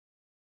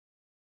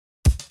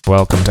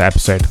Welcome to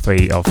episode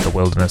 3 of the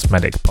Wilderness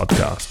Medic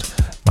podcast.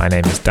 My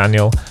name is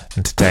Daniel,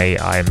 and today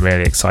I am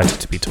really excited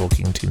to be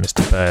talking to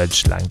Mr.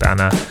 Burj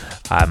Langdana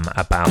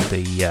about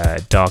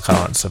the dark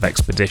arts of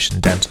expedition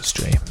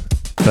dentistry.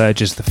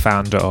 Burj is the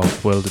founder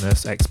of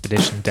Wilderness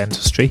Expedition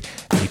Dentistry,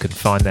 and you can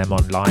find them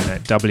online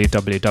at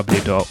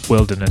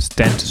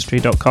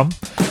www.wildernessdentistry.com.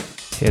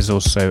 He is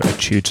also a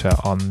tutor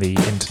on the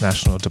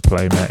International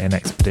Diploma in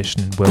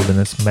Expedition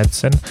Wilderness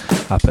Medicine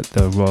up at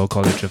the Royal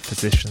College of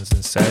Physicians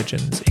and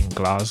Surgeons in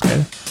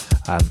Glasgow.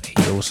 He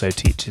also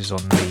teaches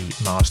on the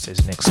Masters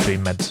in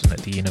Extreme Medicine at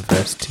the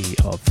University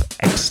of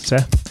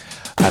Exeter.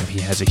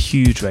 He has a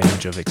huge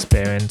range of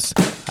experience,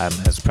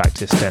 has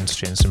practiced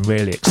dentistry in some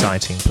really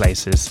exciting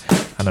places,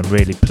 and I'm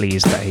really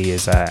pleased that he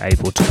is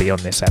able to be on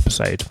this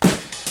episode.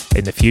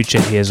 In the future,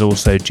 he is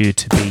also due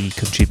to be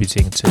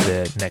contributing to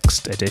the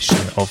next edition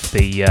of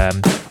the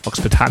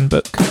Oxford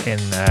Handbook in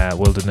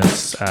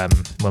Wilderness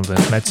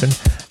Medicine.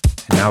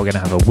 And now we're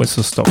going to have a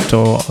whistle-stop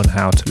tour on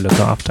how to look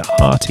after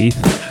our teeth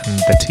and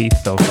the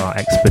teeth of our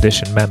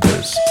expedition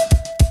members.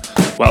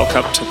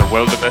 Welcome to the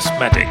Wilderness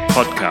Medic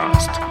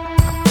podcast.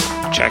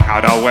 Check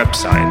out our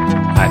website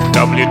at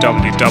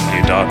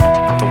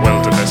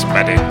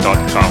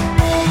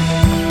www.thewildernessmedic.com.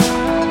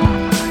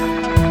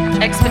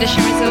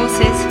 Expedition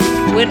resources,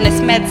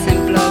 wilderness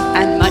medicine blog,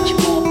 and much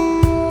more.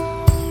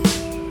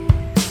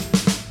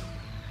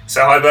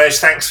 So hi Burj,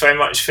 thanks very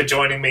much for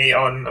joining me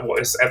on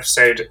what is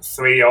episode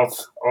 3 of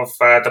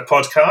the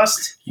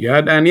podcast.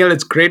 Yeah, Daniel,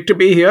 it's great to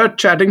be here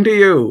chatting to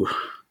you.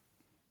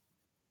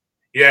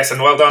 Yes,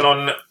 and well done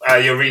on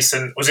your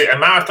recent, was it a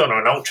marathon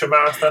or an ultra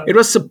marathon? It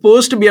was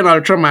supposed to be an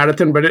ultra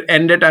marathon, but it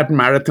ended at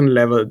marathon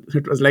level.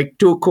 It was like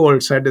too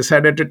cold, so I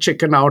decided to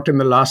chicken out in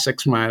the last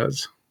 6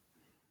 miles.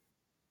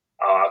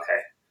 Oh, okay.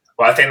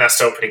 Well, I think that's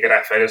still a pretty good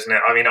effort, isn't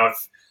it? I mean, I've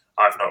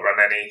not run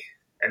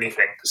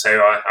anything,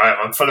 so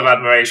I'm full of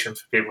admiration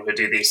for people who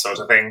do these sorts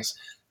of things.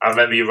 I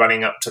remember you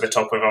running up to the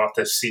top of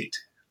Arthur's Seat.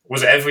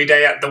 Was it every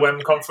day at the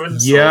WEM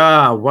conference?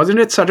 Yeah, wasn't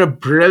it such a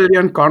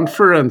brilliant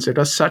conference? It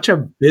was such a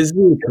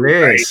busy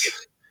place.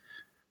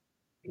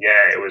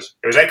 Yeah, it was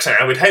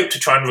excellent. I would hope to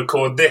try and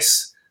record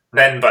this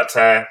then, but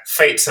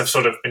fates have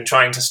sort of been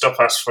trying to stop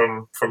us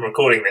from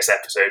recording this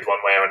episode one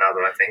way or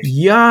another, I think.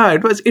 Yeah,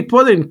 it was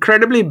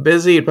incredibly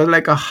busy. It was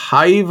like a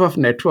hive of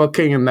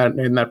networking in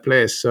that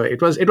place. So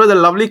it was a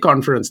lovely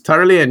conference.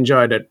 Thoroughly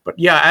enjoyed it. But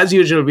yeah, as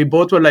usual, we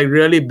both were like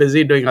really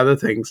busy doing other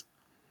things.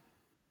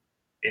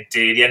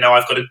 Indeed. Yeah, no,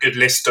 I've got a good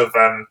list of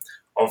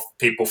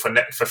people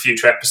for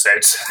future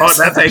episodes. Oh,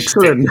 that's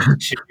excellent.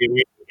 Should be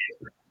really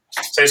good.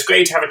 So it's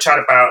great to have a chat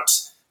about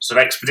sort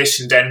of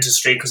expedition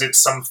dentistry, because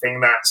it's something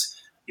that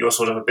you're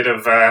sort of a bit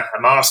of a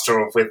master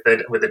of with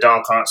the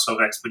dark arts of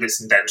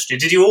expedition dentistry.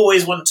 Did you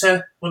always want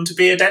to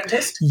be a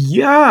dentist?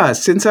 Yeah,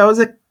 since I was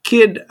a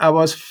kid, I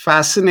was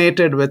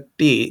fascinated with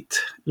teeth.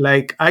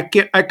 Like I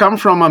come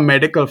from a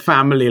medical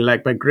family.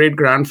 Like my great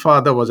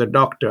grandfather was a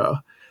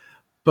doctor,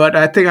 but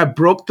I think I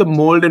broke the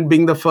mold in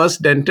being the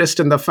first dentist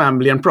in the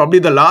family and probably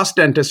the last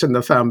dentist in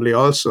the family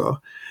also.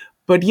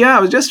 But yeah,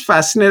 I was just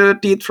fascinated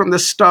with teeth from the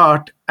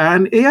start,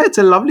 and yeah, it's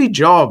a lovely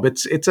job.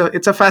 It's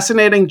a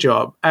fascinating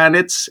job, and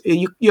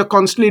you're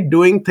constantly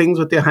doing things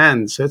with your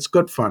hands, so it's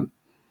good fun.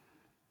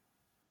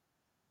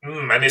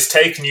 And it's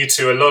taken you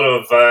to a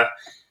lot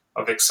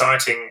of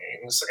exciting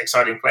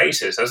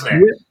places, hasn't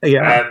it?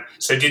 Yeah.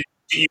 So did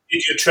you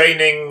did your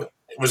training?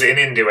 Was it in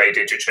India where you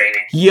did your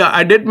training? Yeah,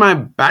 I did my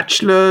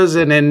bachelor's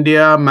in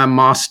India, my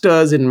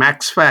master's in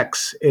Max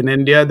Fax in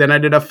India. Then I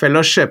did a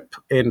fellowship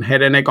in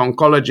head and neck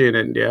oncology in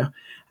India.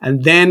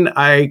 And then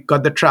I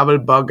got the travel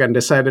bug and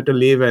decided to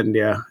leave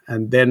India.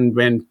 And then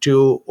went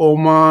to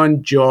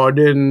Oman,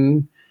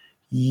 Jordan,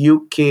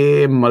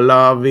 UK,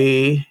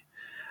 Malawi,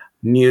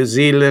 New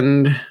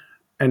Zealand,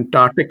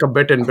 Antarctica a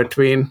bit in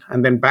between,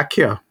 and then back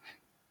here.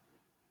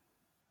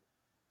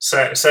 So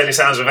it certainly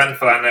sounds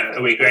eventful, and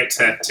it'll be great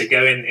to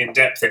go in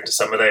depth into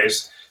some of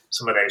those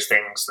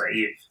things that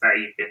you've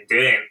been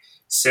doing.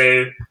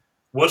 So,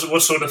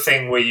 what sort of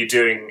thing were you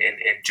doing in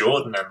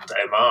Jordan and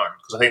Oman?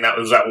 Because I think that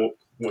was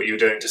what you were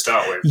doing to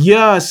start with.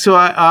 Yeah, so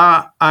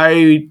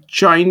I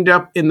joined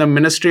up in the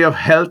Ministry of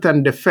Health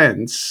and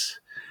Defense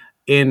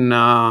in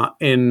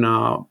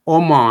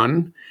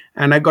Oman.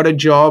 And I got a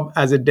job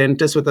as a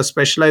dentist with a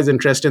specialized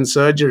interest in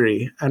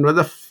surgery, and it was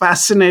a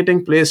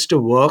fascinating place to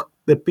work.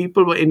 The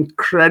people were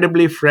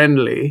incredibly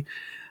friendly,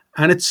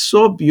 and it's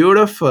so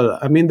beautiful.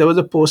 I mean, there was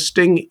a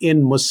posting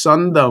in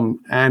Musandam,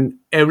 and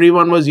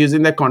everyone was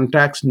using their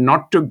contacts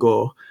not to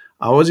go.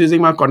 I was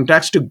using my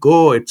contacts to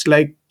go. It's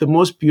like the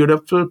most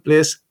beautiful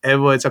place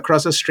ever. It's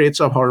across the Straits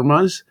of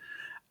Hormuz.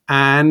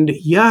 And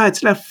yeah,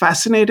 it's a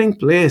fascinating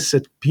place.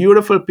 It's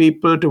beautiful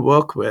people to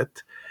work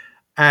with.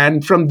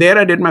 And from there,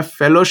 I did my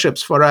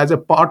fellowships as a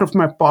part of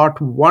my part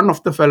 1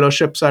 of the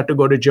fellowships, I had to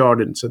go to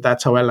Jordan. So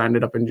that's how I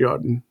landed up in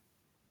Jordan.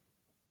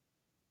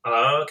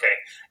 Oh, okay.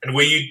 And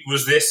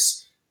was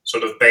this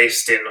sort of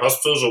based in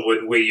hospitals,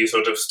 or were you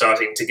sort of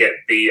starting to get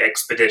the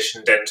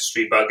expedition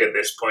dentistry bug at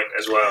this point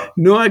as well?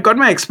 No, I got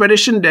my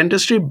expedition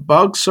dentistry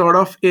bug sort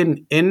of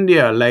in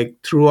India, like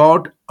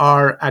throughout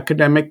our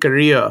academic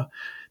career.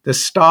 The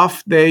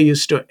staff there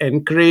used to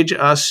encourage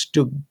us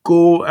to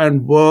go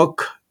and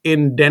work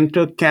in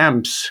dental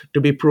camps,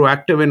 to be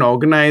proactive in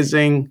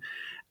organizing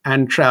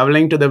and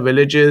traveling to the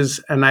villages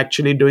and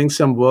actually doing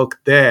some work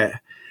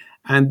there.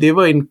 And they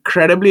were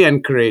incredibly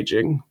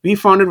encouraging. We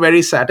found it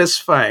very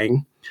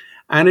satisfying.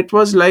 And it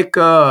was like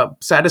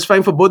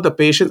satisfying for both the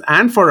patients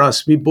and for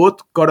us. We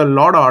both got a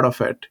lot out of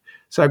it.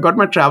 So I got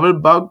my travel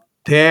bug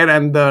there,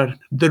 and the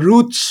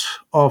roots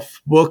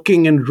of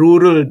working in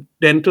rural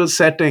dental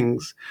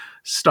settings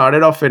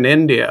started off in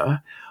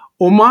India.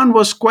 Oman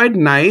was quite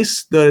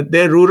nice.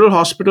 Their rural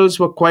hospitals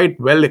were quite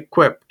well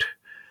equipped.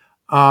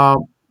 Uh,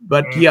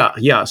 but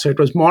yeah. So it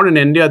was more in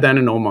India than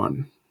in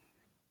Oman.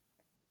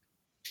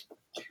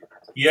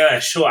 Yeah,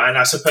 sure. And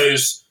I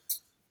suppose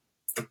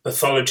the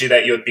pathology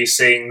that you'd be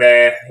seeing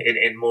there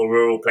in more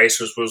rural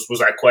places was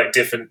that quite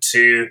different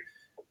to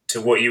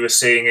what you were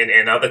seeing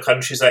in other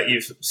countries that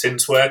you've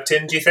since worked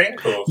in, do you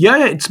think? Or?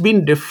 Yeah, it's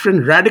been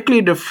different,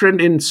 radically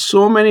different in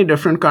so many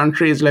different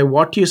countries. Like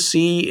what you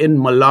see in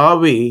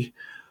Malawi,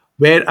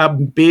 where I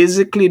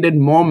basically did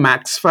more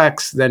max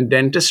fax than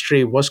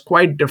dentistry, was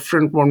quite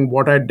different from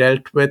what I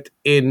dealt with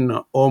in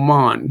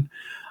Oman.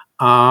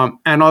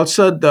 And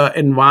also the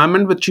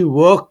environment which you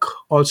work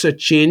also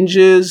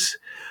changes.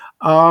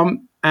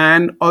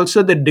 And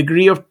also the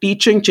degree of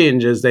teaching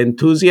changes, the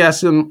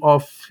enthusiasm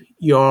of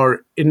your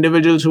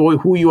individuals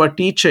who you are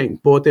teaching,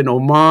 both in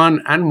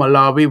Oman and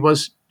Malawi,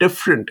 was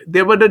different.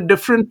 There were the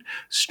different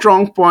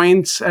strong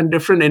points and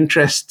different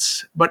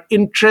interests, but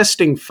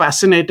interesting,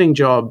 fascinating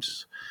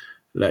jobs.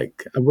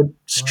 Like I would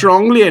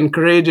strongly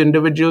encourage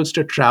individuals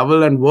to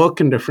travel and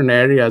work in different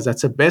areas.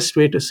 That's the best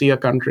way to see a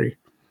country.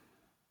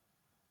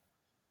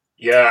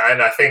 Yeah,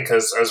 and I think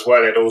as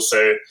well, it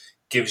also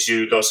gives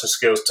you lots of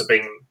skills to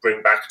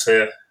bring back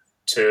to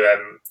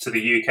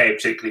the UK,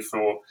 particularly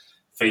for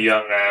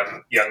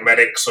young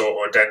medics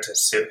or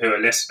dentists who are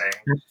listening.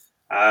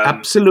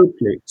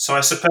 Absolutely. So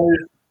I suppose,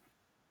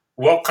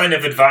 what kind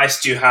of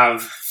advice do you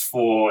have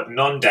for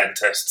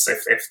non-dentists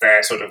if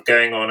they're sort of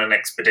going on an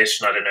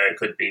expedition? I don't know, it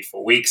could be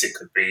for weeks, it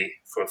could be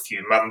for a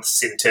few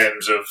months, in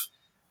terms of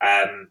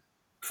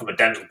from a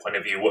dental point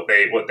of view, what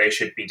they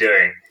should be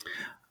doing.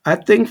 I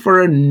think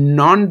for a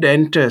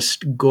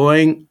non-dentist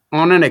going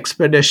on an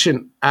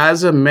expedition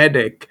as a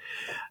medic,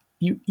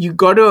 you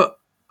got to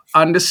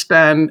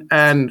understand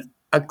and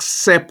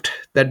accept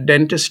that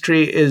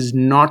dentistry is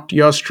not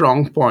your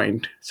strong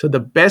point. So the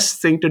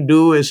best thing to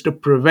do is to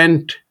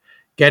prevent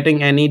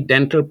getting any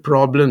dental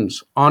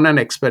problems on an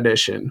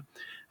expedition.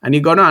 And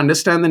you got to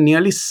understand that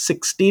nearly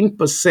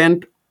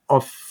 16%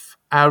 of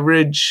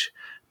average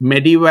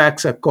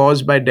medivacs are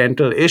caused by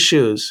dental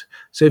issues.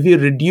 So if you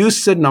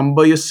reduce the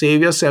number, you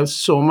save yourself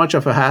so much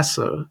of a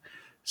hassle.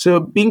 So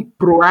being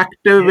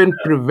proactive in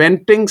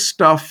preventing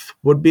stuff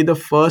would be the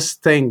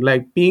first thing,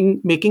 like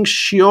making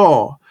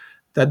sure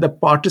that the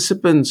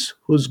participants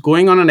who's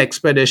going on an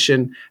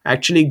expedition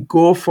actually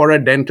go for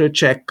a dental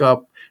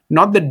checkup,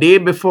 not the day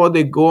before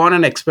they go on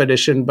an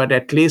expedition, but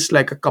at least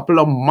like a couple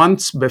of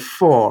months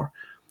before,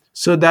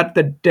 so that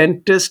the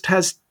dentist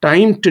has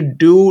time to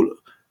do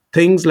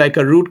things like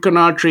a root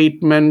canal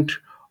treatment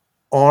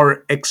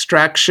or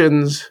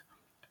extractions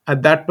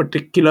at that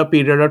particular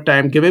period of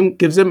time.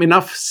 Gives them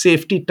enough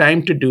safety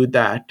time to do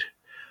that.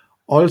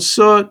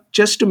 Also,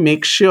 just to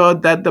make sure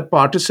that the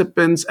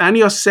participants and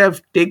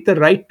yourself take the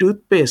right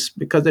toothpaste,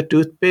 because the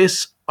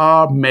toothpastes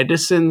are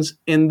medicines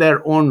in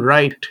their own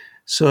right.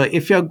 So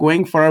if you're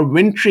going for a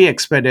wintry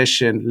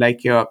expedition,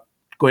 like you're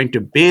going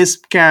to base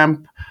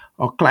camp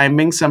or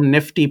climbing some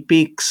nifty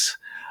peaks,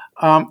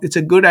 it's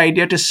a good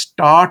idea to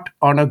start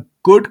on a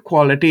good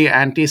quality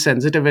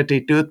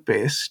anti-sensitivity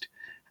toothpaste.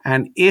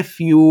 And if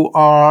you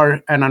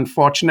are an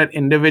unfortunate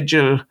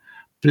individual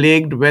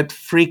plagued with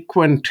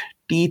frequent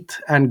teeth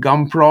and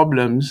gum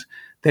problems,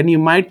 then you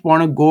might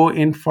want to go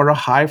in for a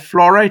high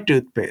fluoride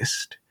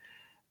toothpaste.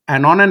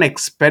 And on an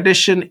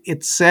expedition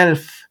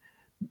itself,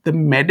 the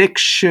medic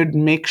should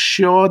make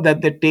sure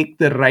that they take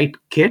the right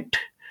kit.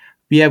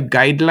 We have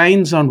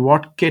guidelines on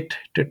what kit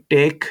to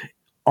take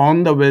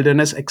on the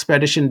Wilderness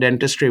Expedition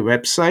Dentistry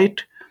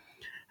website,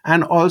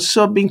 and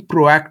also being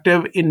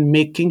proactive in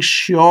making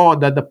sure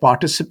that the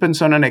participants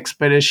on an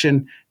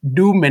expedition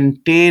do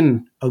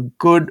maintain a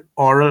good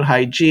oral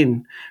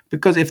hygiene.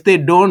 Because if they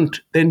don't,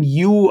 then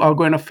you are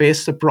going to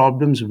face the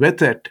problems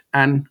with it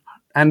and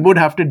would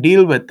have to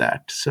deal with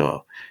that.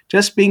 So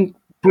just being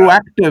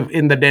proactive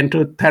in the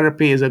dental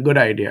therapy is a good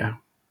idea.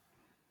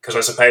 Because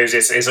I suppose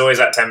it's always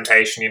that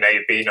temptation, you've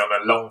been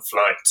on a long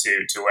flight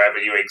to wherever,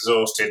 you're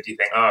exhausted, you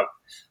think, oh,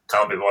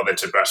 can't be bothered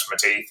to brush my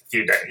teeth. If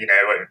you don't,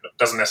 it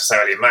doesn't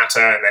necessarily matter.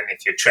 And then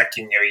if you're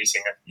trekking, you're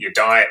eating, your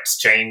diet's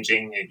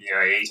changing,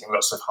 you're eating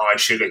lots of high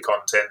sugar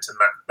content, and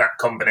that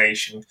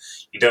combination,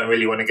 you don't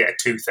really want to get a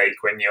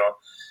toothache when you're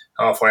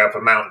halfway up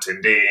a mountain,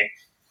 do you?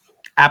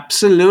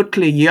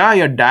 Absolutely. Yeah,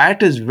 your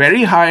diet is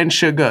very high in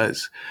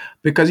sugars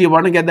because you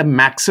want to get the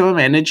maximum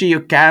energy you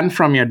can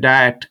from your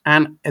diet,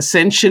 and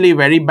essentially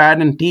very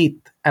bad in teeth.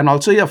 And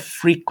also, your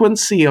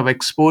frequency of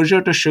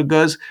exposure to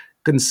sugars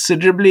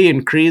considerably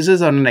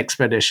increases on an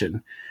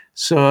expedition.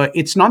 So,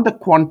 it's not the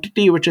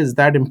quantity which is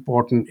that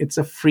important, it's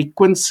a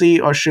frequency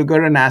or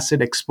sugar and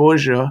acid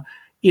exposure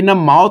in a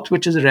mouth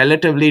which is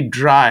relatively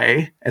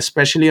dry,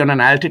 especially on an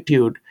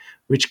altitude,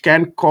 which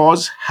can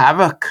cause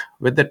havoc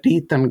with the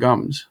teeth and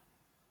gums.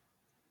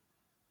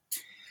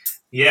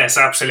 Yes,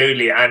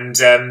 absolutely. And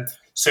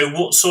so,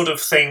 what sort of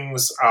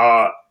things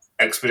are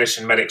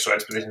expedition medics or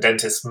expedition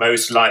dentists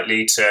most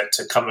likely to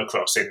come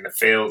across in the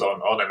field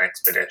on an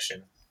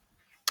expedition?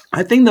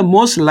 I think the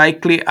most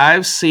likely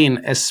I've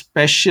seen,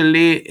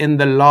 especially in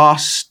the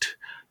last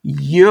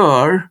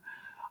year,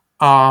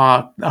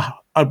 a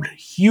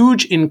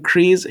huge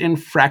increase in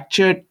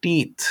fractured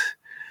teeth.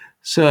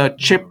 So,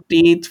 chipped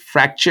teeth,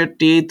 fractured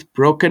teeth,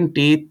 broken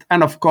teeth,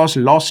 and of course,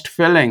 lost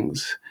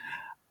fillings.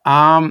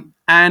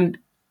 And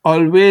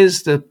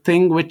always the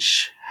thing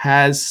which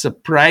has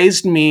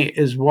surprised me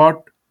is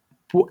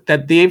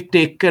that they've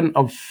taken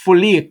a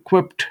fully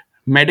equipped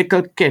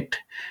medical kit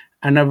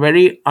and a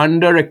very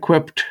under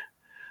equipped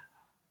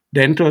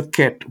dental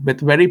kit with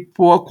very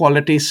poor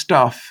quality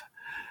stuff.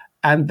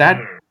 And that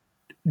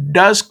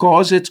does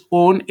cause its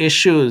own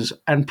issues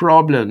and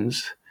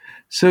problems.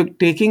 So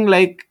taking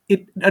like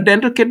it, a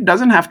dental kit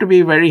doesn't have to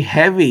be very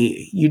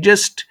heavy.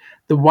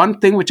 The one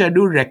thing which I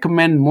do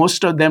recommend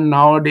most of them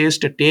nowadays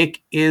to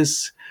take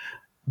is,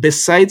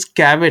 besides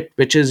Cavit,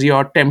 which is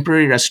your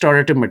temporary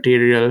restorative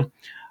material,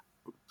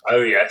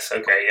 Oh, yes.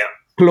 Okay, yeah.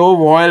 clove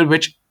oil,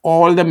 which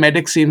all the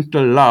medics seem to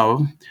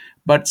love.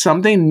 But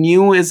something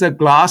new is a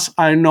glass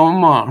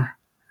ionomer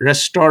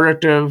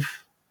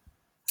restorative.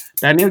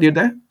 Daniel, you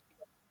there?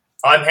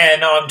 I'm here.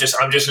 No, I'm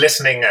just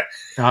listening.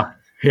 Ah,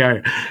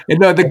 yeah. The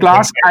Making,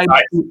 glass I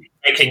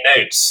making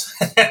notes.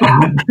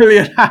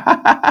 brilliant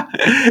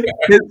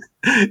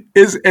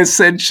is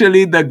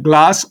essentially the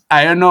glass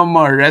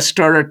ionomer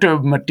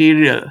restorative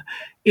material.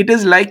 It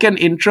is like an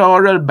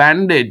intraoral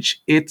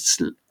bandage. It's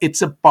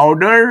a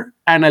powder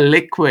and a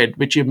liquid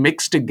which you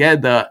mix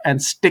together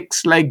and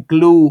sticks like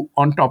glue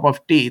on top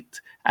of teeth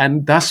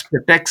and thus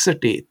protects the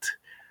teeth.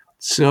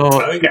 So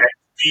Okay.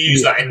 Do you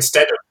use that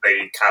instead of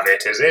the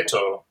caveat, is it,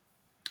 or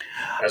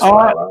as Uh,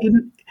 well?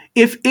 in,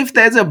 if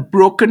there's a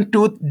broken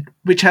tooth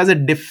which has a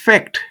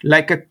defect,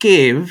 like a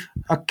cave,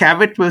 a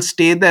cavit will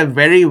stay there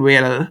very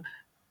well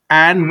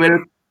and will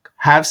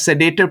have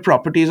sedative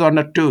properties on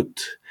a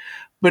tooth.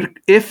 But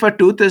if a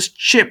tooth is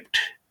chipped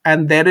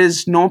and there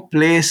is no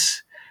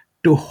place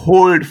to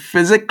hold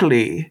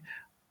physically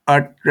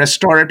a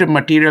restorative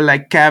material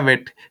like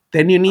cavit,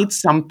 then you need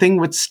something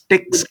which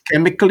sticks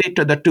chemically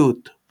to the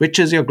tooth, which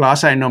is your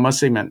glass ionomer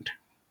cement.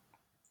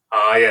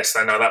 Ah, yes.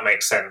 I know that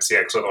makes sense. Yeah,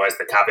 because otherwise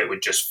the caveat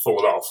would just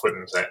fall off,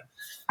 wouldn't it?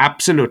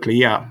 Absolutely,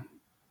 yeah.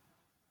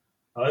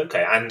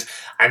 Okay.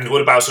 And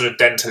what about sort of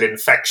dental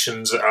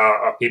infections?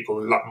 Are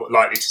people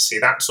likely to see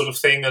that sort of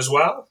thing as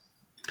well?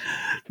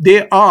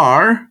 They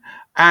are,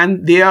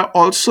 and they are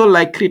also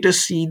likely to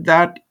see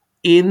that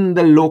in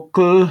the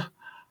local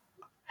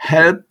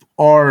help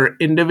or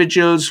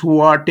individuals who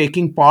are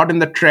taking part in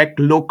the trek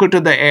local to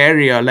the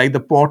area, like the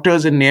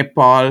porters in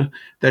Nepal,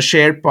 the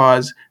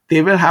Sherpas,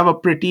 they will have a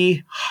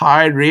pretty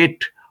high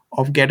rate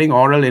of getting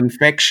oral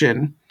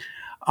infection.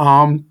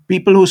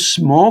 People who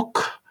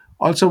smoke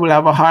also will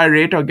have a high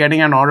rate of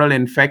getting an oral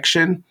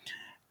infection.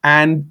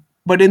 And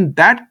but in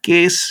that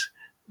case,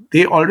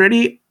 they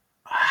already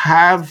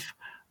have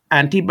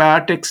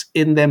antibiotics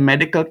in their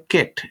medical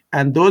kit,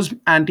 and those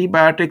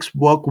antibiotics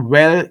work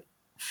well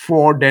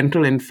for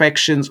dental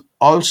infections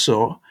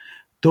also,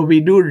 though we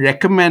do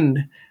recommend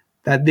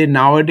that they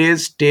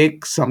nowadays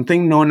take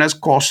something known as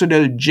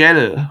corsedal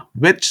gel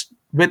with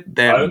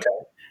them. Okay.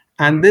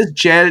 And this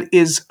gel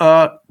is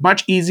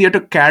much easier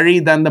to carry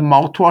than the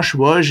mouthwash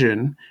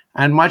version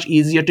and much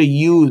easier to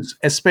use,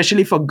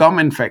 especially for gum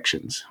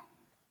infections.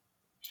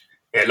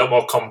 Yeah, a lot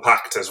more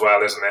compact as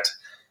well, isn't it?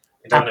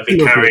 You don't want to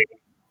be Absolutely. carrying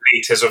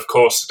liters of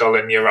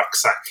cortisol in your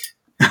rucksack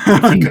if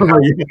you can No,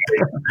 help yeah,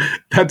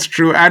 it. that's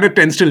true. And it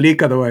tends to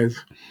leak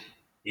otherwise.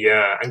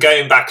 Yeah, and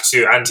going back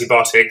to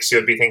antibiotics,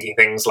 you'd be thinking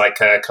things like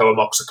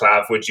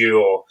coamoxiclav, would you,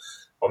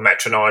 or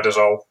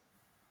metronidazole?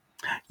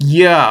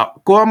 Yeah,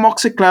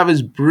 coamoxiclav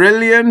is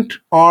brilliant,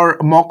 or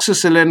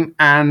amoxicillin,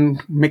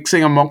 and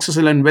mixing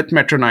amoxicillin with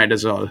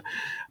metronidazole.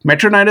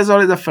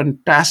 Metronidazole is a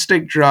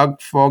fantastic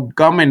drug for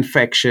gum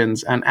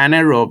infections and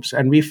anaerobes,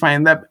 and we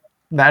find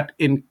that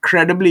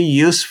incredibly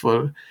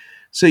useful.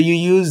 So you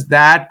use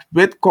that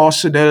with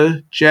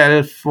corsedal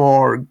gel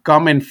for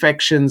gum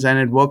infections, and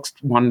it works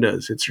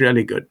wonders. It's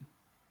really good.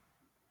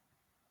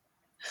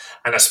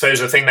 And I suppose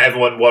the thing that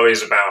everyone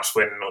worries about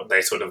when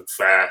they sort of,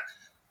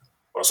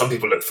 well, some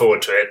people look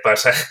forward to it,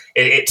 but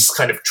it's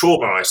kind of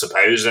trauma, I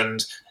suppose.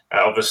 And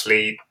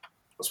obviously,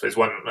 I suppose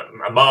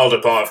a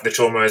milder part of the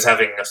trauma is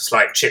having a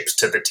slight chips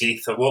to the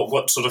teeth.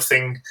 What sort of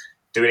thing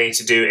do we need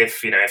to do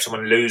if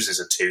someone loses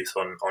a tooth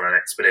on an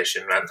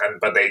expedition,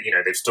 but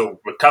they've still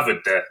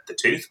recovered the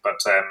tooth, but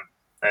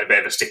a bit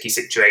of a sticky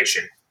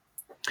situation?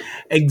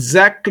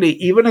 Exactly.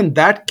 Even in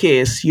that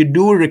case, you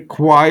do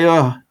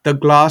require the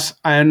glass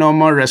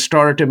ionomer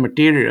restorative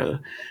material,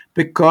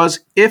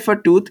 because if a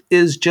tooth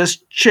is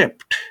just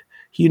chipped,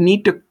 you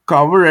need to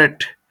cover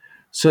it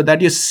so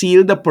that you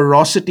seal the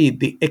porosity,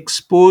 the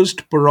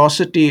exposed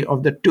porosity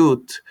of the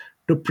tooth,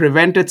 to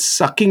prevent it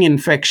sucking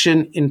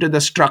infection into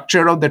the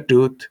structure of the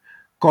tooth,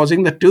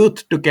 causing the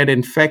tooth to get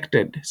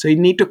infected. So you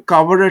need to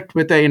cover it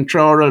with an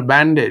intraoral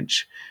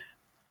bandage.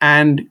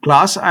 And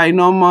glass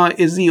ionomer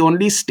is the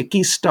only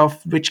sticky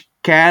stuff which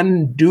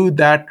can do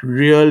that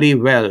really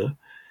well.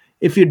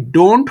 If you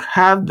don't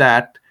have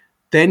that,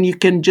 then you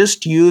can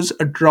just use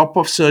a drop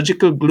of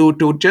surgical glue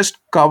to just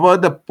cover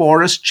the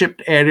porous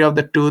chipped area of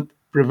the tooth,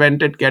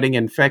 prevent it getting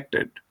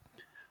infected.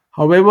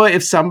 However,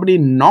 if somebody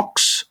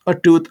knocks a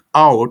tooth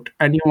out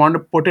and you want to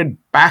put it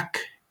back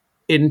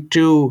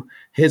into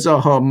his or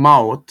her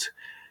mouth,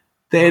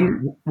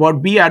 then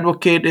what we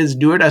advocate is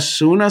do it as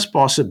soon as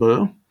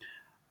possible,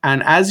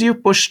 and as you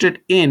pushed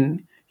it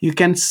in, you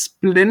can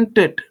splint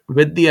it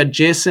with the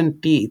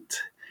adjacent teeth.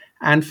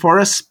 And for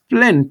a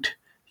splint,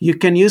 you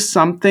can use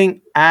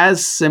something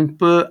as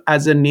simple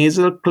as a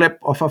nasal clip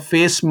of a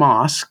face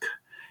mask.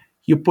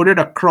 You put it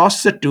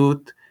across the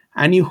tooth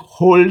and you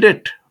hold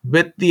it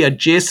with the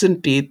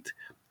adjacent teeth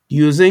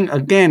using,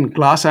 again,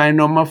 glass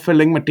ionomer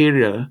filling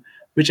material,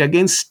 which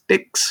again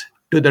sticks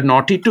to the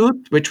naughty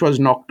tooth, which was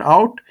knocked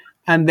out,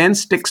 and then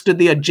sticks to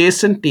the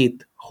adjacent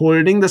teeth,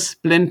 holding the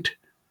splint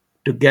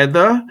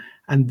together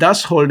and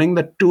thus holding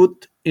the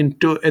tooth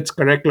into its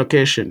correct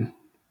location.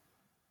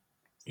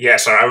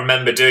 Yes, I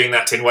remember doing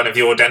that in one of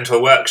your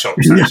dental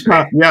workshops,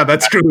 actually. Yeah,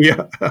 that's true.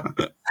 Yeah.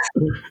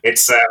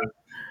 It's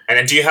and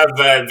then do you have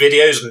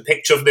videos and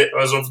pictures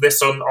of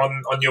this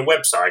on your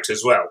website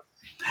as well?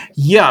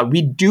 Yeah,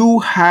 we do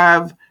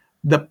have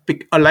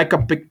like a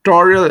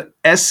pictorial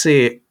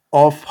essay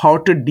of how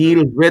to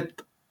deal with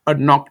a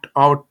knocked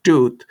out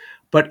tooth.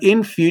 But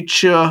in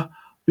future,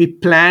 we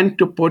plan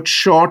to put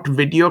short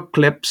video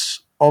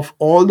clips of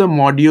all the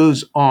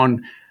modules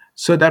on,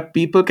 so that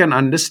people can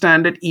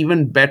understand it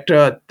even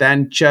better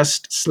than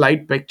just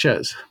slide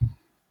pictures.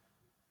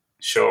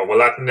 Sure. Well,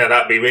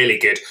 that'd be really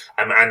good.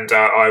 And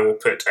I will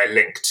put a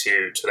link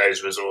to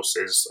those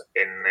resources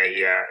in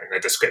the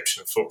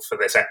description for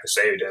this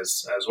episode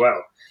as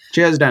well.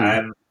 Cheers, Dan.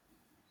 And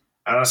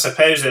I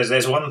suppose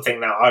there's one thing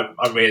that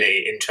I'm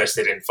really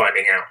interested in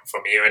finding out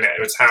from you, and it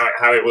was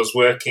how it was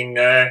working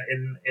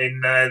in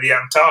the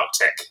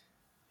Antarctic.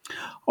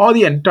 Oh,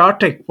 the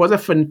Antarctic was a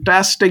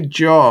fantastic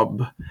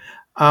job.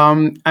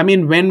 I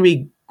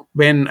mean,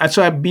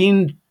 so I've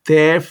been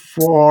there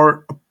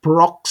for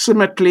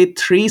approximately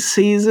 3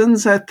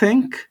 seasons, I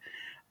think,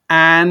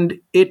 and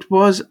it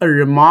was a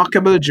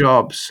remarkable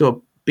job.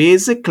 So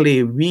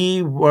basically,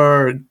 we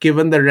were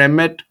given the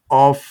remit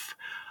of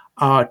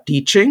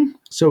teaching.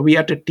 So we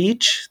had to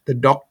teach the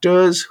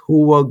doctors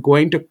who were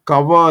going to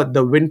cover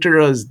the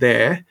winterers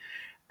there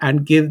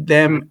and give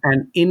them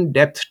an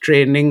in-depth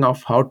training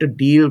of how to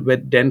deal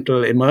with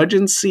dental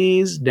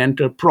emergencies,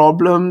 dental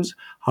problems,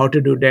 how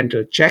to do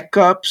dental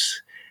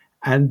checkups.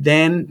 And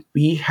then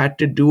we had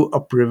to do a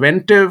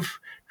preventive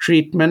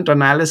treatment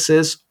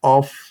analysis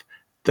of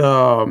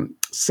the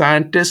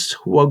scientists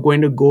who are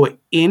going to go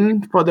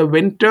in for the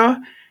winter,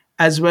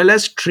 as well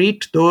as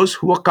treat those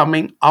who are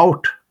coming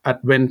out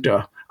at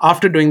winter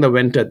after doing the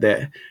winter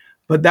there.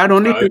 But that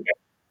only took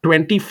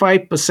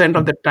 25%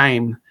 of the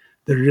time.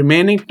 The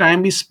remaining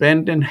time we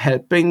spent in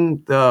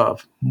helping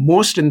the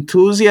most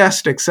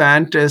enthusiastic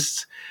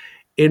scientists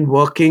in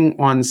working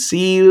on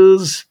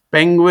seals,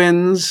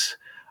 penguins,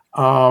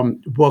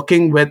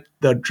 working with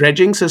the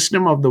dredging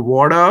system of the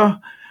water.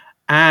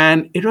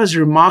 And it was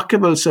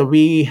remarkable. So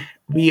we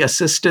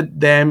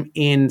assisted them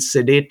in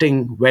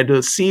sedating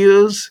Weddell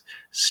seals,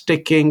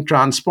 sticking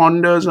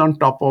transponders on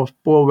top of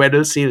poor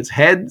Weddell seals'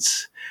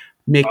 heads,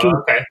 making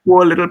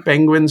poor little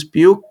penguins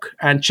puke,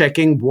 and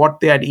checking what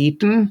they had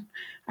eaten.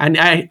 And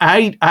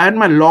I had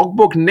my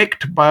logbook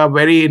nicked by a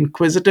very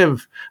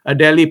inquisitive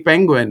Adelie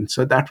penguin.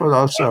 So that was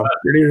also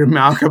pretty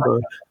remarkable.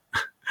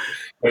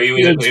 Well, you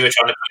were trying to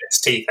put its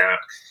teeth out.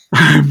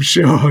 I'm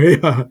sure,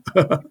 yeah.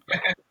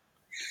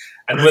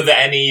 And were there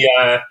any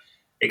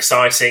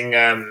exciting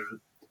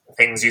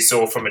things you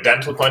saw from a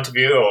dental point of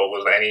view, or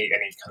was there any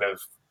kind of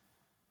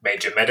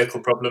major medical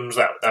problems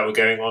that were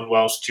going on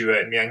whilst you were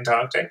in the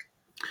Antarctic?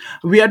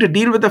 We had to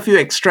deal with a few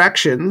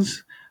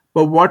extractions,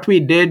 but what we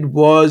did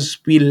was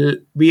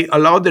we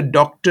allowed the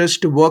doctors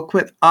to work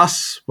with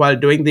us while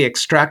doing the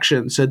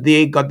extraction. So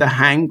they got the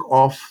hang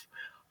of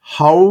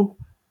how,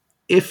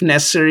 if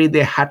necessary,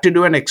 they had to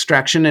do an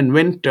extraction in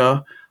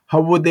winter,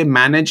 how would they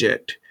manage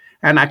it?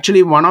 And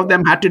actually, one of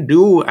them had to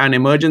do an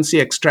emergency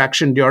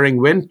extraction during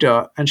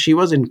winter, and she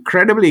was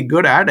incredibly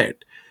good at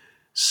it.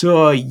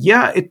 So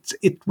yeah,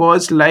 it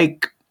was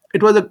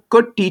a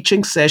good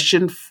teaching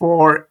session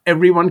for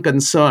everyone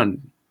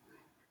concerned.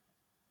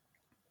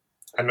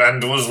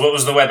 And what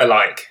was the weather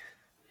like?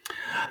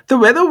 The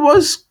weather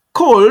was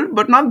cold,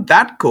 but not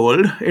that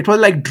cold. It was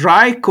like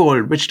dry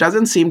cold, which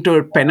doesn't seem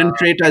to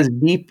penetrate as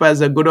deep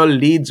as a good old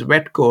Leeds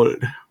wet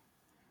cold.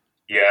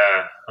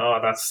 Yeah. Oh,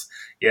 that's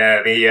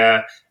yeah.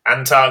 The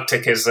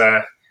Antarctic is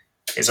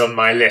on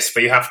my list,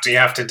 but you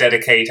have to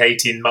dedicate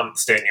 18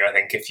 months, don't you? I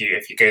think if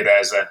you go there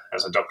as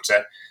a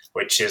doctor,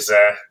 which is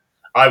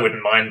I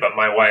wouldn't mind, but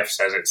my wife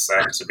says it's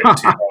a bit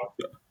too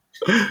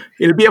long.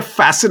 It'll be a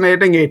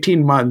fascinating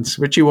 18 months,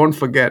 which you won't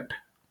forget.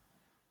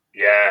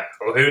 Yeah.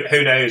 Well,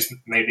 who knows?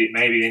 Maybe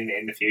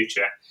in the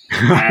future.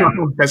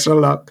 Um, Best of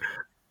luck.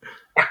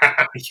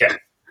 yeah.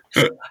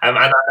 And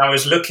I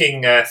was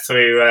looking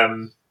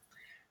through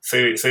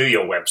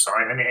your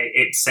website, and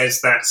it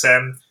says that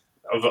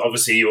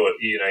obviously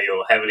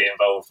you're heavily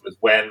involved with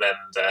WEM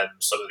and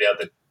some of the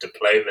other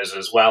diplomas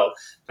as well.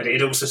 But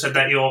it also said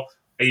that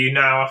are you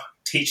now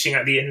teaching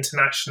at the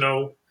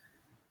international?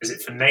 Is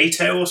it for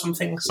NATO or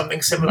something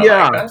similar like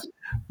Yeah, that?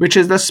 which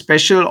is the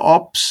Special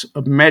Ops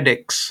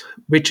Medics,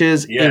 which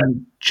is Yeah.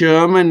 in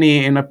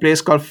Germany in a place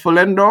called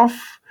Fullendorf.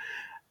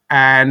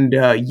 And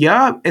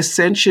yeah,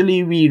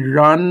 essentially, we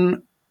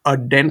run a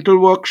dental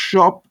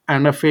workshop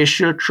and a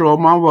facial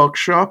trauma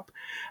workshop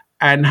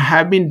and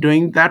have been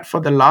doing that for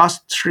the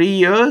last 3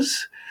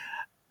 years.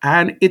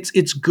 And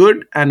it's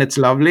good and it's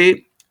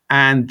lovely.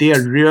 And they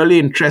are really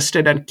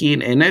interested and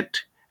keen in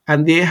it.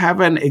 And they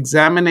have an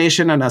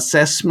examination and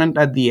assessment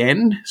at the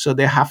end. So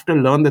they have to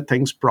learn the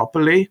things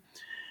properly.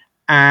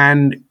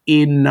 And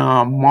in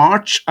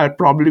March, I'll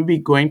probably be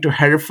going to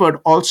Hereford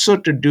also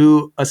to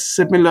do a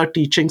similar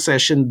teaching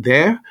session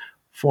there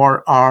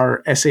for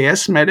our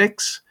SAS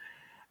medics.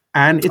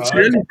 And it's Oh, okay.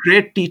 really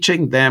great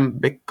teaching them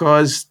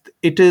because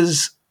it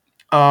is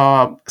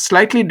a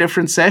slightly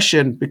different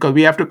session because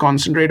we have to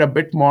concentrate a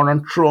bit more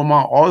on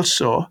trauma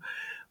also.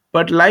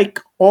 But like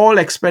all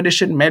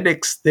expedition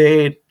medics,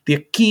 they're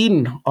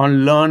keen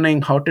on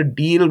learning how to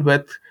deal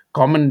with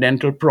common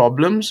dental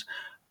problems,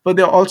 but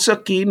they're also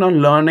keen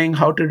on learning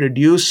how to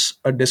reduce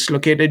a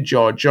dislocated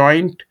jaw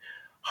joint,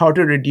 how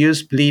to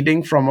reduce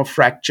bleeding from a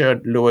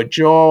fractured lower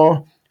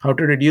jaw, how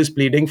to reduce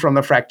bleeding from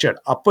the fractured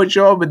upper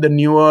jaw with the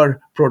newer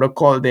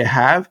protocol they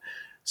have.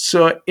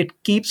 So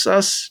it keeps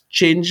us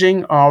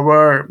changing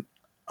our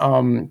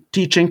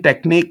teaching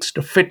techniques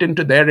to fit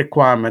into their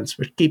requirements,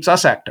 which keeps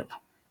us active.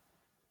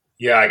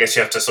 Yeah, I guess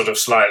you have to sort of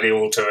slightly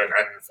alter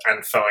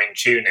and fine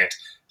tune it.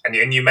 And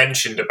you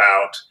mentioned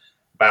about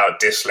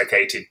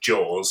dislocated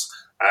jaws.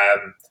 I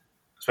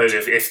suppose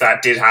if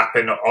that did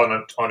happen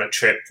on a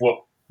trip,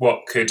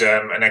 what could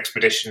an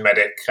expedition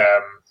medic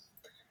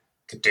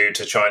could do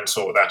to try and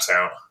sort that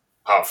out,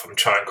 apart from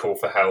try and call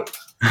for help?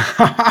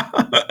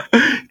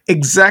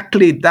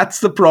 Exactly.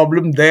 That's the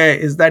problem there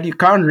is that you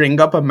can't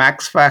ring up a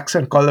max fax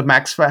and call the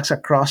max fax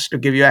across to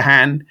give you a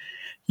hand.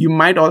 You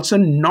might also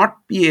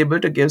not be able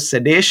to give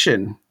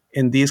sedation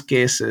in these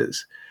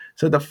cases.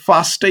 So the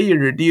faster you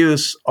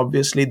reduce,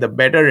 obviously, the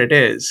better it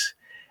is.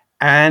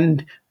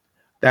 And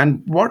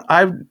then what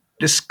I've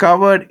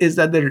discovered is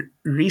that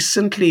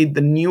recently the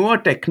newer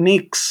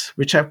techniques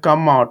which have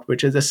come out,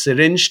 which is the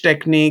syringe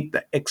technique,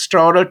 the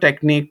extraoral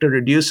technique to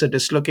reduce a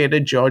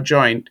dislocated jaw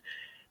joint,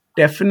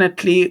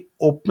 definitely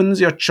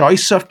opens your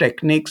choice of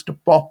techniques to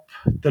pop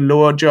the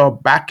lower jaw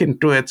back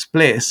into its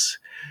place.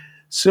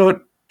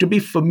 So, to be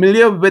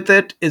familiar with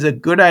it is a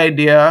good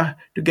idea.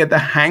 To get the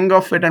hang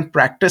of it and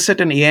practice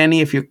it in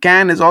A&E if you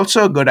can is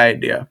also a good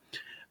idea.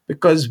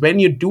 Because when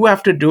you do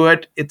have to do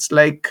it, it's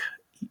like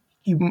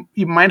you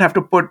might have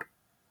to put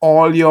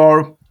all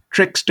your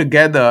tricks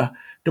together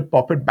to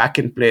pop it back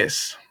in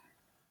place.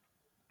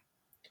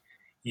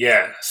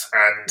 Yes,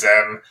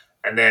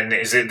 and then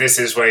this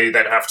is where you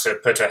then have to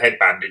put a head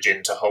bandage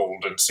in to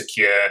hold and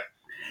secure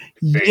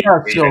the Yeah,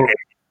 so relocated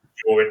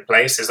jaw in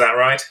place. Is that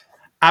right?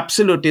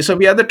 absolutely. So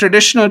we have the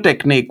traditional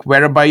technique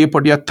whereby you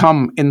put your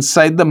thumb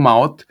inside the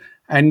mouth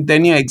and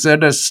then you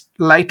exert a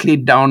slightly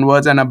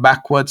downwards and a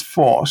backwards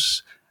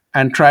force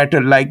and try to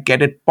like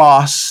get it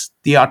past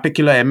the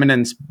articular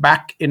eminence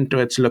back into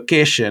its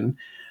location.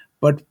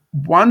 But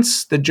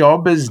once the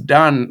job is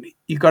done,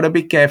 you got to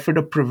be careful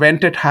to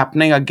prevent it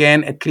happening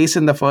again, at least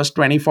in the first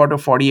 24 to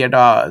 48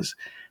 hours.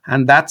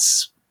 And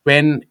that's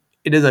when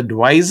it is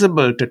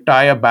advisable to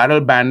tie a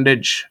barrel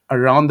bandage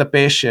around the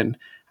patient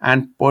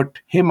and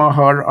put him or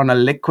her on a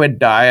liquid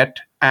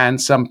diet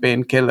and some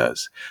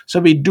painkillers.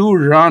 So we do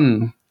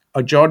run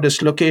a jaw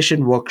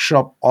dislocation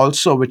workshop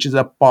also, which is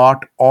a part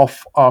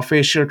of our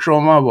facial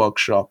trauma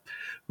workshop,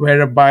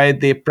 whereby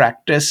they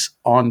practice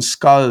on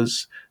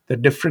skulls the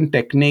different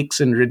techniques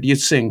in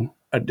reducing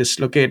a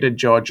dislocated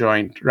jaw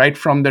joint, right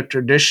from the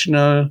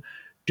traditional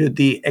to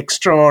the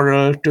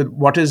extraoral to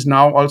what is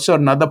now also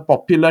another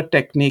popular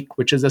technique,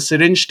 which is a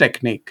syringe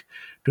technique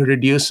to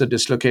reduce a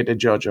dislocated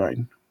jaw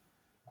joint.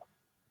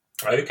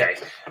 Okay,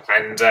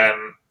 and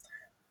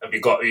have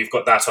you've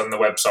got that on the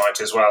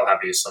website as well? Have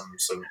you some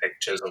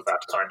pictures of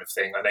that kind of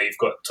thing? I know you've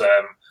got.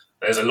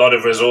 There's a lot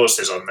of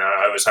resources on there.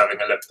 I was having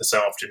a look this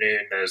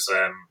afternoon. There's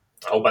a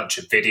whole bunch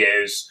of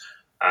videos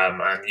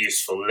and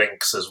useful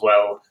links as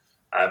well.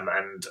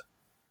 And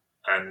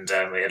and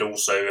it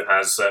also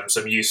has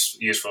some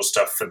useful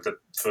stuff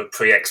for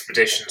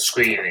pre-expedition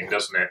screening,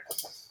 doesn't it?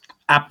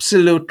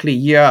 Absolutely,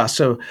 yeah.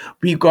 So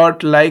we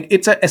got like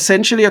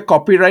essentially a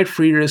copyright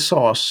free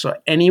resource, so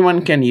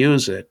anyone can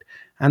use it.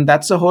 And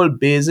that's the whole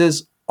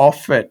basis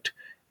of it.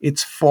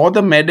 It's for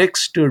the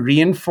medics to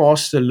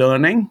reinforce the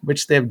learning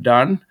which they've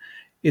done.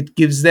 It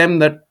gives them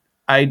the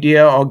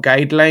idea or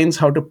guidelines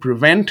how to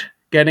prevent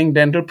getting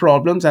dental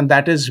problems. And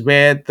that is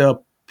where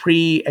the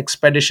pre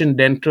expedition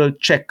dental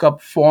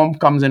checkup form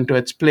comes into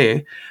its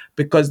play,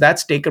 because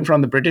that's taken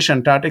from the British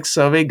Antarctic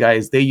Survey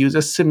guys. They use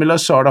a similar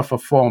sort of a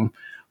form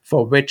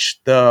for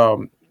which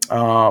the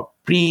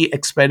pre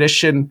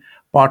expedition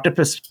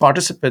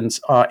participants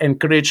are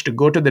encouraged to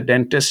go to the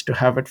dentist to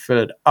have it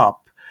filled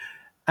up.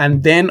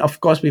 And then, of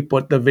course, we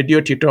put the video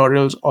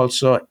tutorials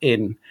also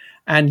in.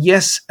 And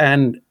yes,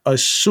 and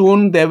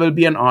soon there will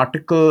be an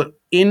article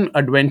in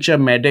Adventure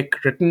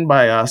Medic written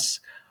by us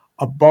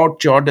about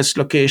jaw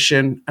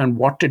dislocation and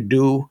what to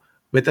do,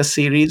 with a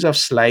series of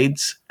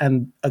slides.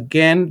 And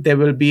again, there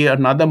will be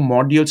another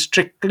module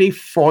strictly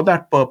for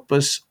that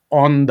purpose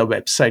on the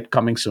website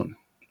coming soon.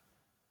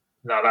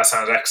 No, that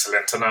sounds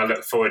excellent, and I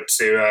look forward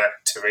to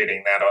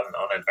reading that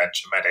on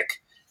Adventure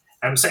Medic.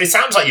 So it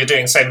sounds like you're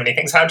doing so many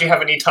things. How do you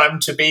have any time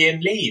to be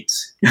in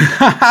Leeds?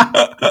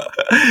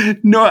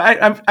 No,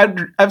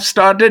 I've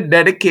started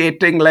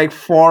dedicating like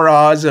 4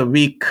 hours a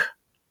week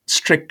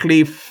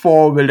strictly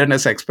for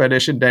wilderness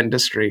expedition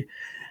dentistry,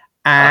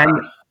 and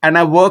and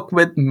I work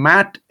with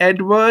Matt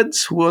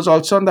Edwards, who was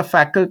also on the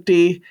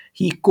faculty.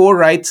 He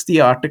co-writes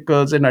the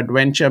articles in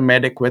Adventure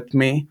Medic with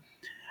me,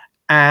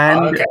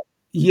 and Okay.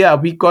 yeah,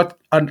 we got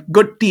a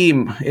good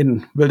team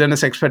in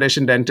wilderness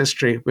expedition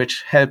dentistry,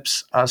 which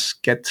helps us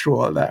get through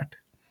all that.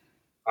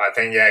 I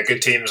think, yeah,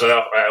 good teams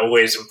are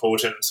always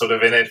important, sort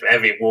of in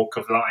every walk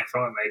of life,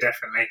 aren't they?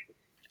 Definitely.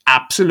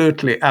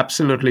 Absolutely,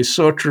 absolutely,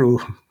 so true.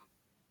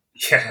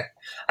 Yeah.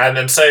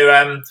 And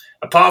so,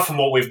 apart from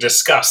what we've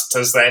discussed,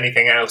 is there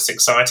anything else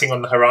exciting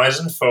on the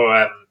horizon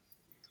for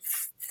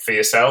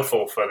yourself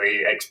or for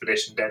the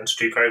expedition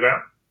dentistry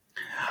program?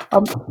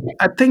 Um,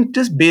 I think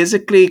just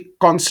basically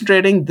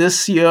concentrating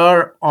this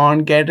year on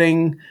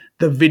getting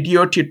the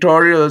video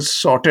tutorials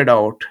sorted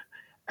out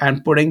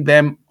and putting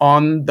them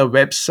on the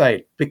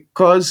website,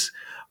 because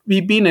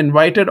we've been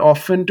invited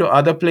often to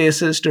other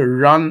places to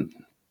run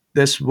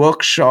this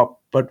workshop,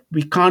 but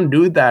we can't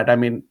do that. I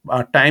mean,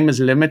 our time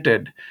is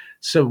limited.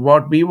 So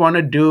what we want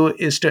to do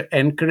is to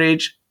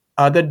encourage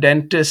other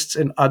dentists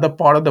in other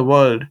part of the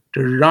world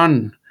to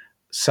run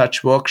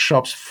such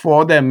workshops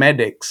for their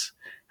medics.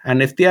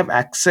 And if they have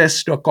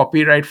access to a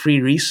copyright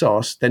free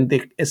resource, then they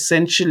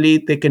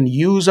can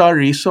use our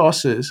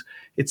resources.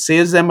 It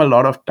saves them a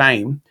lot of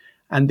time,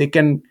 and they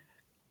can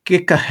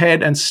kick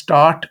ahead and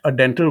start a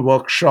dental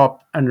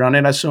workshop and run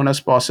it as soon as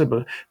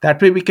possible.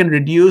 That way we can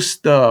reduce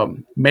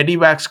the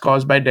medivacs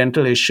caused by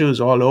dental issues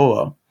all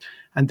over.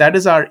 And that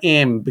is our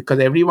aim, because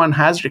everyone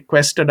has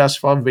requested us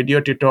for video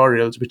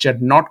tutorials which are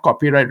not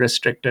copyright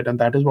restricted, and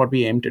that is what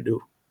we aim to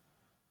do.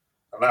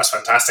 Well, that's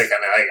fantastic,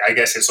 and I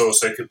guess it's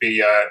also could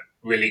be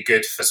really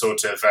good for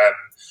sort of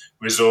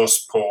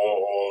resource poor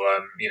or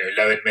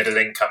low and middle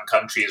income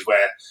countries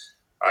where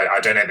I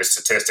don't know the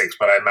statistics,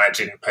 but I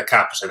imagine per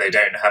capita they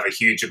don't have a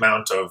huge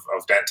amount of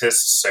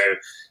dentists. So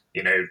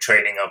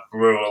training up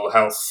rural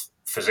health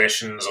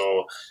physicians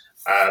or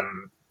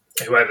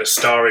whoever's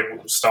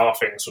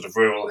staffing sort of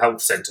rural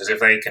health centres,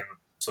 if they can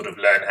sort of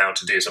learn how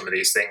to do some of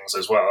these things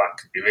as well,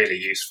 that could be really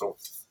useful.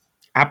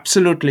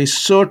 Absolutely,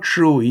 so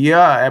true.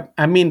 Yeah,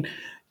 I mean,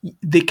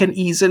 they can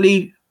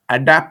easily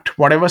adapt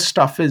whatever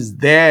stuff is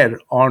there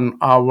on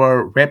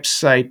our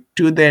website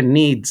to their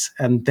needs,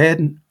 and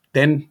then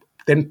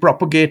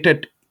propagate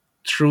it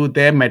through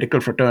their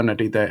medical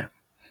fraternity there.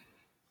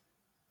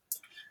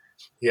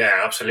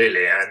 Yeah,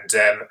 absolutely, and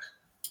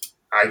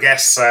I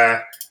guess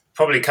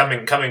probably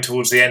coming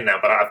towards the end now,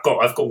 but I've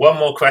got one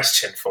more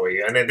question for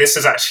you, and then this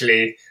is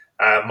actually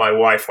my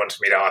wife wanted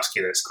me to ask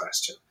you this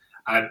question,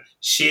 and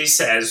she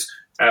says,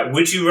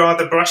 would you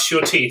rather brush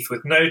your teeth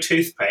with no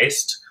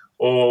toothpaste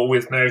or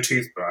with no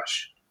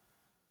toothbrush?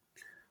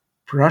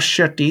 Brush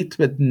your teeth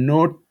with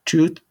no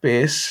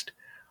toothpaste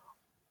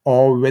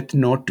or with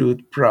no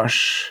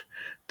toothbrush?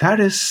 That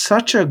is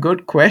such a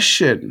good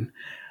question.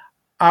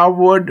 I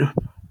would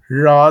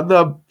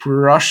rather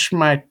brush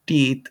my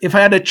teeth. If I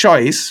had a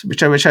choice,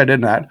 which I wish I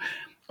didn't have,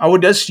 I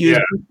would just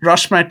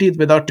brush my teeth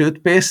without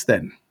toothpaste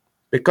then.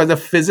 Because the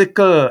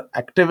physical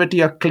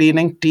activity of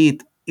cleaning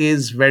teeth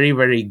is very,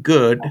 very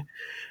good.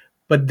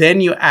 But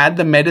then you add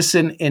the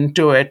medicine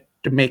into it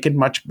to make it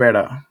much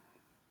better.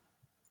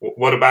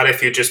 What about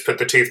if you just put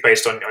the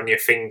toothpaste on your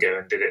finger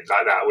and did it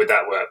like that? Would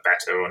that work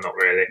better or not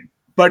really?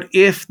 But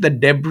if the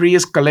debris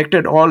is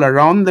collected all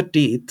around the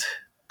teeth,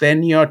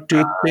 then your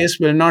toothpaste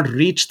will not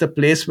reach the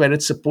place where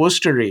it's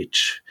supposed to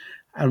reach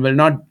and will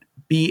not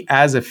be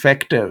as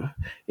effective.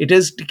 It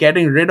is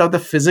getting rid of the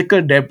physical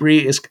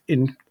debris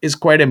is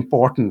quite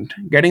important.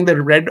 Getting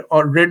rid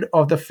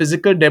of the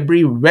physical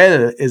debris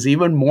well is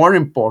even more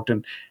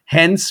important.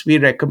 Hence, we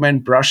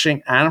recommend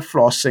brushing and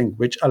flossing,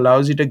 which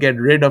allows you to get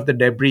rid of the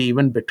debris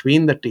even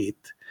between the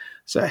teeth.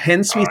 So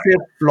hence we say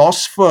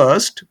floss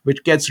first,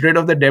 which gets rid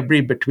of the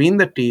debris between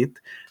the teeth.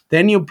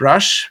 Then you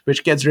brush,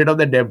 which gets rid of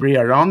the debris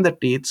around the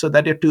teeth so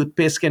that your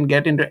toothpaste can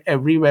get into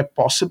everywhere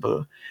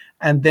possible.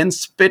 And then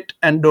spit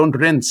and don't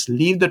rinse.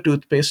 Leave the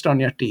toothpaste on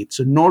your teeth.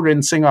 So no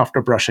rinsing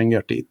after brushing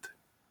your teeth.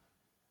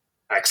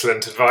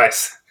 Excellent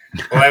advice.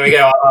 Well, there we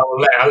go.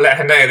 I'll let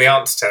her know the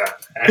answer to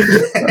that.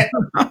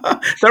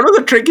 That was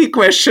a tricky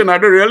question. I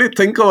had to really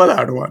think over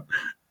that one.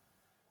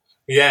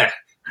 Yeah.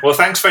 Well,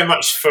 thanks very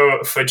much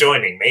for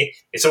joining me.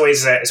 It's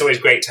always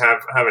great to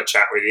have a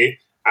chat with you,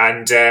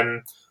 and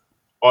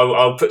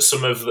I'll put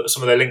some of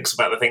the links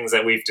about the things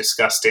that we've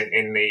discussed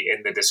in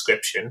the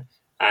description,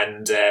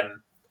 and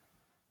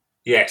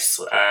yes,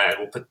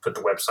 we'll put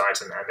the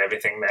website and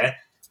everything there.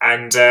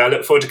 And I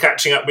look forward to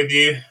catching up with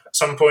you at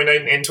some point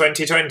in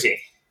 2020.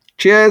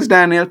 Cheers,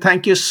 Daniel.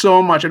 Thank you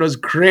so much. It was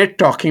great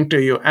talking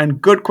to you, and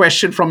good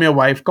question from your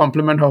wife.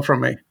 Compliment her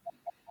from me.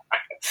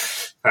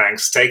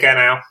 Thanks. Take care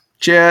now.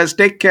 Cheers.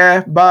 Take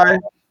care. Bye.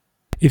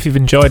 If you've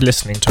enjoyed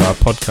listening to our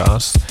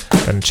podcast,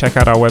 then check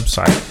out our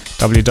website,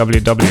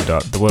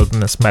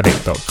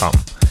 www.thewildernessmedic.com.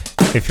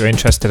 If you're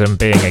interested in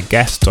being a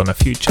guest on a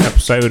future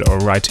episode or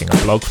writing a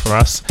blog for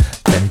us,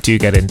 then do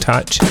get in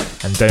touch,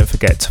 and don't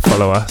forget to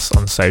follow us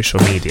on social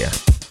media.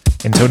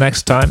 Until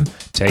next time,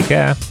 take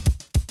care.